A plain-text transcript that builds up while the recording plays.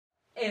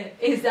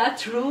Is that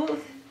true?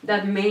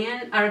 That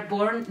men are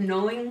born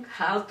knowing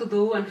how to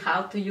do and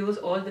how to use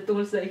all the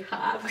tools they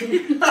have?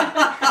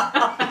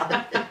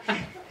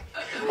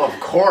 Of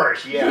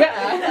course,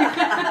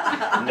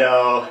 yeah.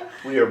 No,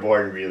 we are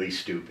born really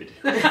stupid.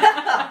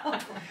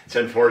 It's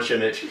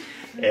unfortunate,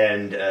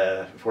 and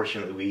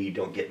fortunately we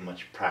don't get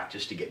much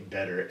practice to get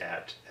better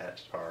at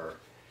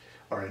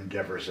our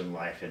endeavors in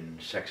life, and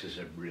sex is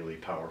a really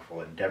powerful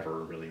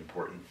endeavor, a really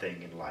important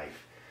thing in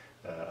life.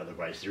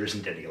 Otherwise there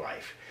isn't any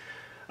life.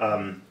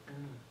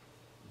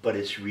 But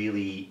it's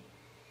really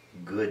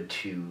good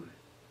to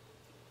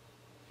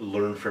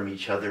learn from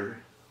each other.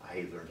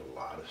 I learned a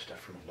lot of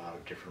stuff from a lot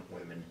of different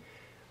women.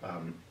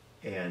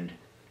 And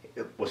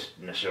it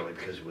wasn't necessarily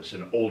because it was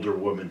an older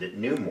woman that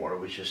knew more. It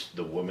was just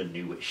the woman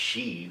knew what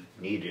she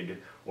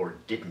needed or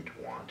didn't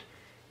want.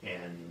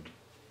 And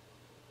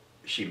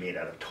she may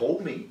not have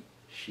told me.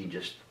 She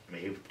just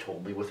may have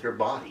told me with her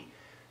body.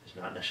 It's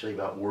not necessarily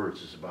about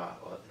words. It's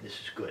about, this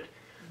is good.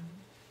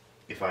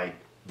 If I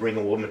bring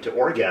a woman to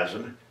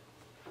orgasm,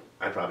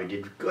 I probably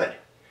did good.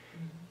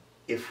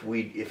 If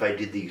I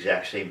did the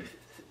exact same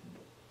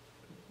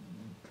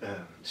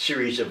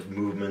series of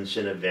movements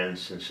and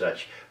events and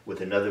such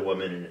with another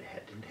woman and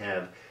it didn't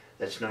have,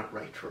 that's not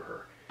right for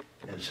her.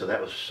 And so that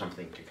was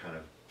something to kind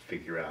of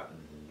figure out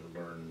and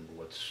learn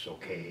what's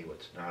okay,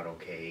 what's not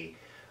okay.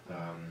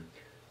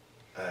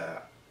 I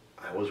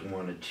always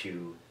wanted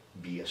to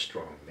be a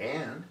strong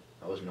man.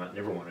 I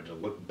never wanted to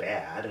look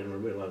bad,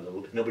 and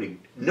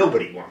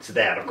nobody wants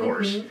that, of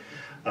course.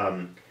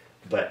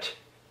 But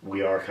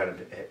we are kind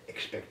of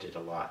expected a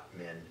lot,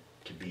 men,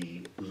 to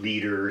be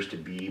leaders, to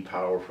be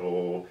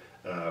powerful.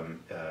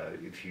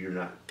 If you're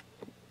not,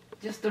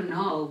 just to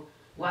know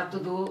what to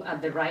do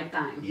at the right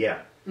time. Yeah,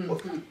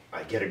 well,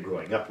 I get it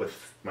growing up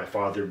with my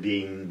father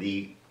being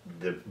the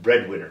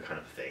breadwinner kind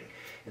of thing.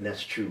 And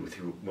that's true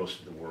through most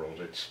of the world.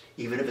 It's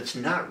even if it's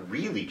not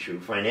really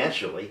true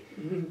financially,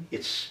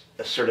 it's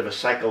a sort of a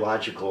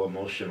psychological,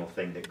 emotional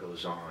thing that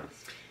goes on.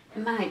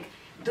 Mike,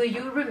 do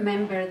you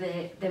remember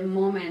the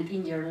moment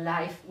in your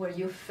life where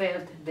you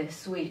felt the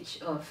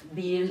switch of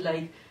being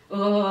like,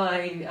 oh,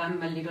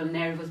 I'm a little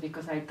nervous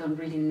because I don't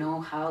really know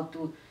how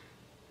to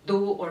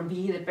do or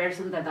be the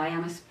person that I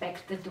am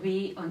expected to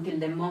be, until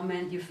the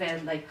moment you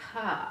felt like,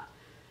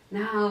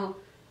 now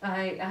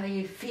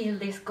I feel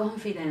this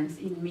confidence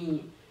in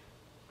me?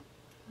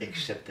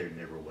 Except there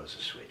never was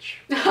a switch.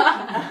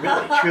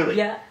 Really, truly.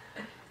 Yeah.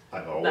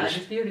 I've always, that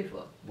is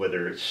beautiful.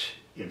 Whether it's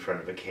in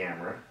front of a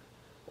camera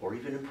or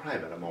even in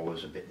private, I'm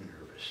always a bit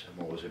nervous.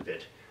 I'm always a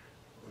bit,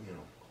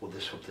 hope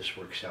this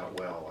works out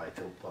well. I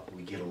hope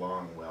we get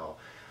along well.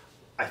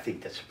 I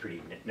think that's a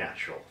pretty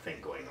natural thing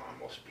going on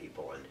most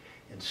people.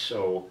 And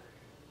so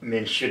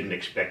men shouldn't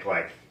expect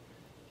like,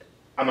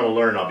 I'm going to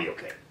learn, I'll be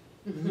okay.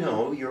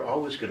 No, you're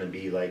always going to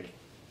be like,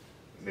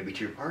 maybe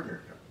to your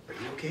partner, are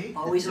you okay?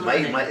 Always we're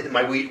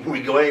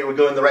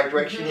going the right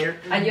direction here?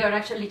 And you're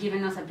actually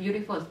giving us a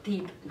beautiful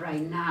tip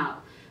right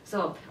now.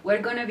 So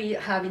we're going to be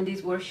having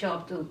this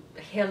workshop to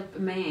help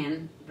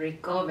men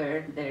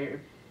recover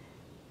their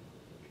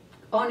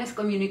honest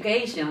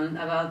communication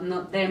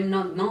about them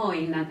not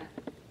knowing and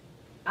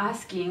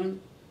asking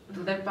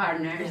to their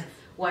partners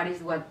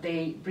what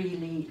they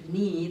really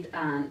need,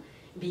 and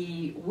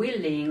be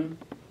willing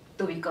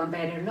to become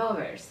better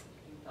lovers.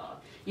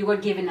 You were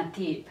given a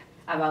tip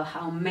about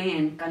how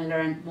men can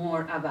learn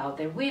more about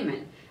their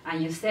women,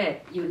 and you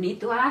said you need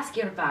to ask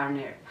your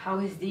partner, how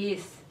is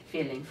this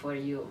feeling for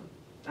you?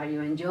 Are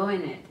you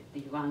enjoying it? Do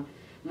you want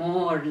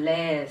more,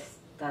 less,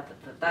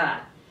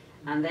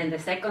 And then the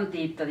second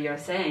tip that you're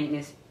saying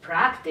is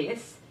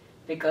practice,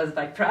 because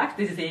by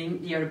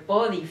practicing your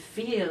body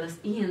feels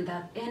in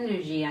that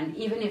energy, and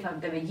even if at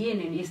the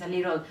beginning it's a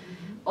little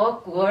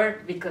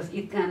awkward, because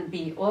it can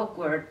be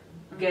awkward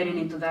getting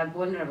into that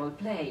vulnerable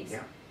place.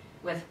 Yeah.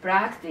 With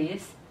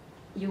practice,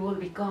 you will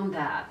become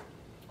that,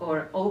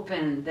 or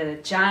open the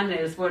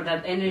channels for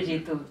that energy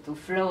to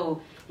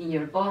flow in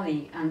your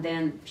body, and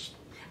then...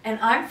 And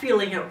I'm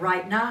feeling it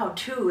right now,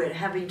 too, it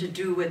having to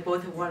do with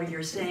both of what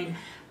you're saying,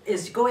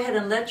 is go ahead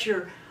and let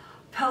your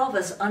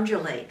pelvis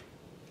undulate,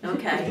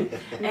 okay?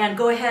 And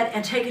go ahead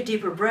and take a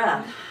deeper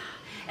breath,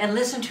 and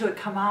listen to it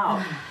come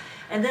out.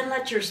 And then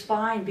let your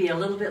spine be a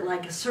little bit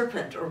like a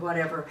serpent or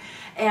whatever.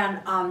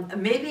 And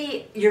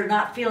maybe you're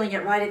not feeling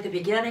it right at the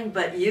beginning,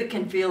 but you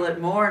can feel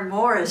it more and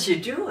more as you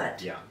do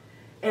it. Yeah.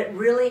 It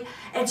really,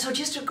 and so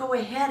just to go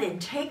ahead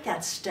and take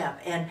that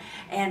step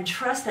and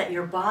trust that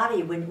your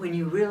body, when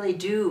you really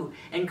do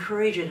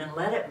encourage it and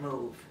let it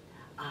move,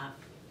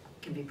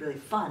 can be really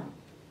fun.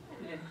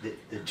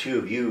 The two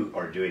of you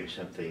are doing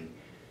something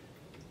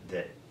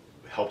that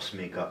helps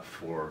make up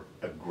for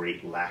a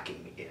great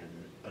lacking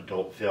in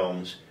adult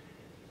films.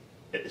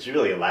 It's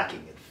really a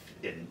lacking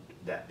in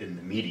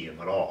the medium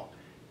at all,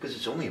 because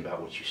it's only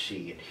about what you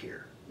see and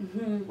hear.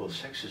 Well,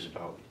 sex is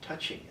about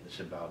touching, and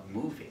it's about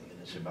moving,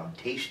 and it's about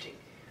tasting.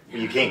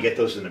 You can't get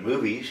those in the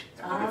movies.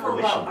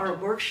 Well, our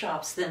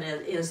workshops then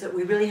is that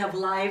we really have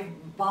live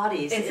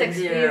bodies It's in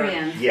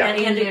experience. there, Yeah. and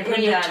in the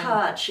to real.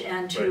 touch,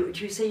 and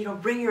to say, you know,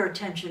 bring your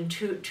attention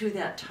to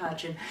that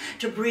touch, and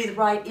to breathe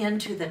right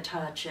into the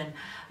touch, and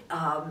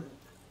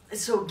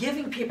so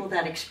giving people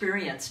that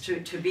experience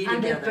to be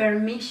And together. the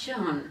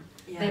permission.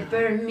 Yeah. The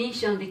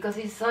permission, because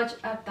it's such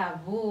a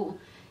taboo,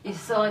 it's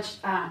such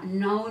a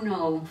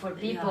no-no for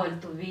people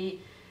to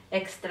be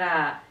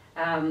extra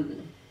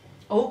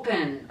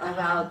open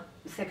about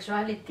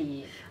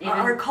sexuality.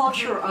 Our even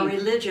culture, our talking.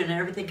 religion, and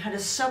everything kind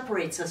of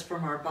separates us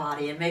from our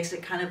body and makes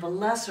it kind of a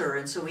lesser,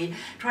 and so we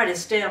try to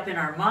stay up in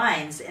our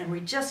minds, and we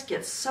just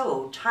get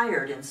so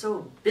tired and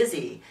so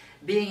busy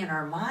being in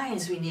our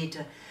minds. We need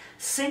to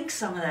sink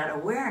some of that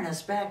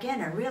awareness back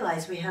in and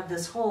realize we have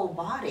this whole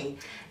body,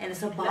 and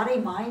it's a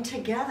body-mind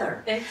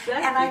together. Exactly.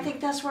 And I think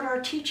that's what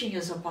our teaching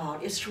is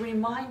about, is to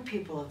remind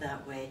people of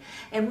that way,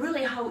 and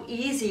really how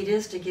easy it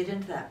is to get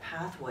into that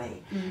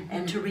pathway,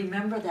 and to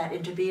remember that,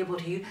 and to be able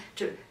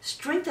to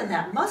strengthen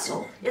that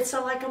muscle. It's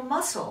like a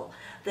muscle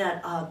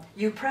that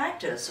you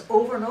practice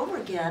over and over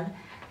again,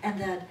 and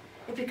that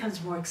it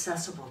becomes more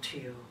accessible to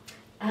you.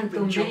 And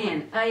to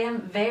men, I am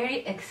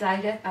very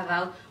excited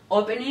about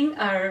opening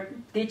our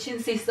teaching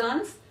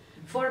seasons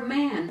for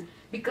men,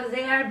 because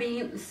they are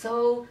being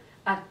so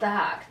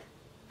attacked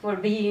for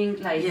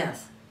being like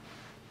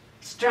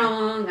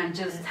strong and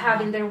just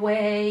having their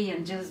way,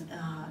 and just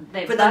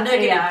for the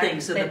negative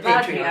things of the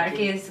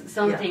patriarchy is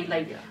something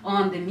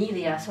on the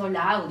media so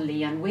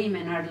loudly, and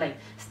women are like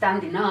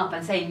standing up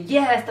and saying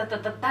yes, ta ta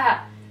ta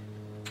ta.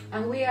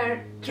 And we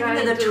are giving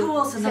trying them the to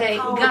tools and say,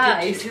 the power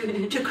guys,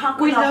 to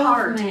conquer we the love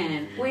heart.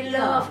 men. We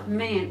love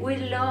men. We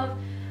love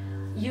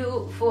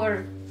you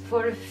for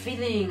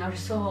feeding our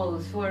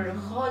souls, for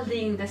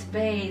holding the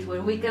space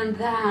where we can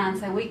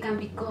dance and we can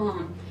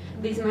become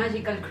these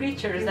magical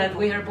creatures that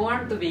we are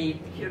born to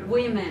be,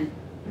 women.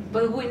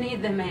 But we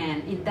need the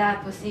man in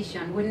that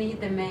position. We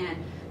need the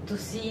man to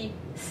see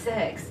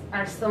sex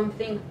as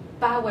something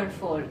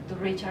powerful to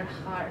reach our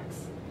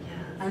hearts.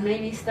 And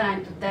maybe it's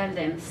time to tell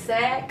them,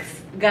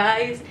 sex,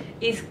 guys,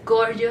 is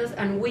gorgeous,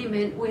 and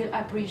women will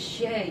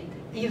appreciate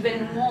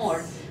even more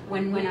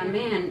when a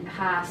man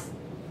has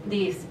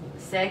this.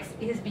 Sex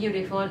is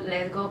beautiful,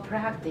 let's go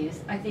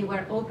practice. I think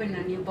we're opening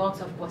a new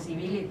box of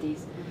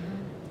possibilities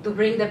to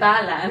bring the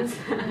balance,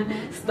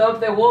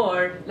 stop the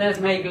war, let's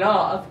make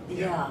love.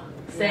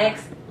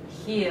 Sex,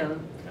 heal,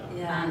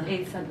 and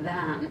it's a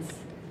dance.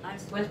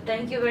 Well,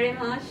 thank you very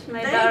much,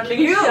 my darling Thank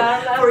you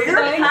Charla. for your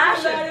Thank you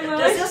passion. very much.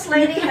 Does this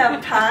lady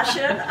have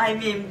passion? I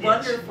mean,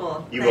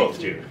 wonderful. You Thank both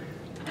do.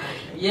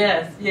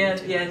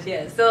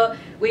 Yes. So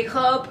we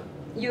hope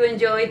you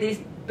enjoy this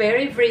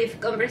very brief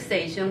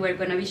conversation. We're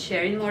going to be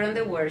sharing more on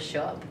the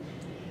workshop.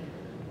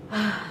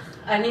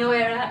 A new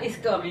era is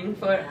coming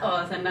for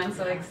us, and I'm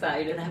so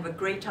excited. We're going to have a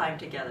great time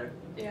together.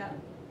 Yeah.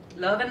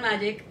 Love and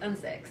magic and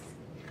sex.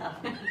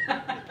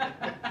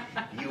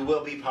 You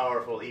will be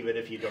powerful even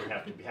if you don't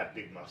have to have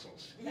big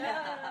muscles.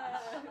 Yeah.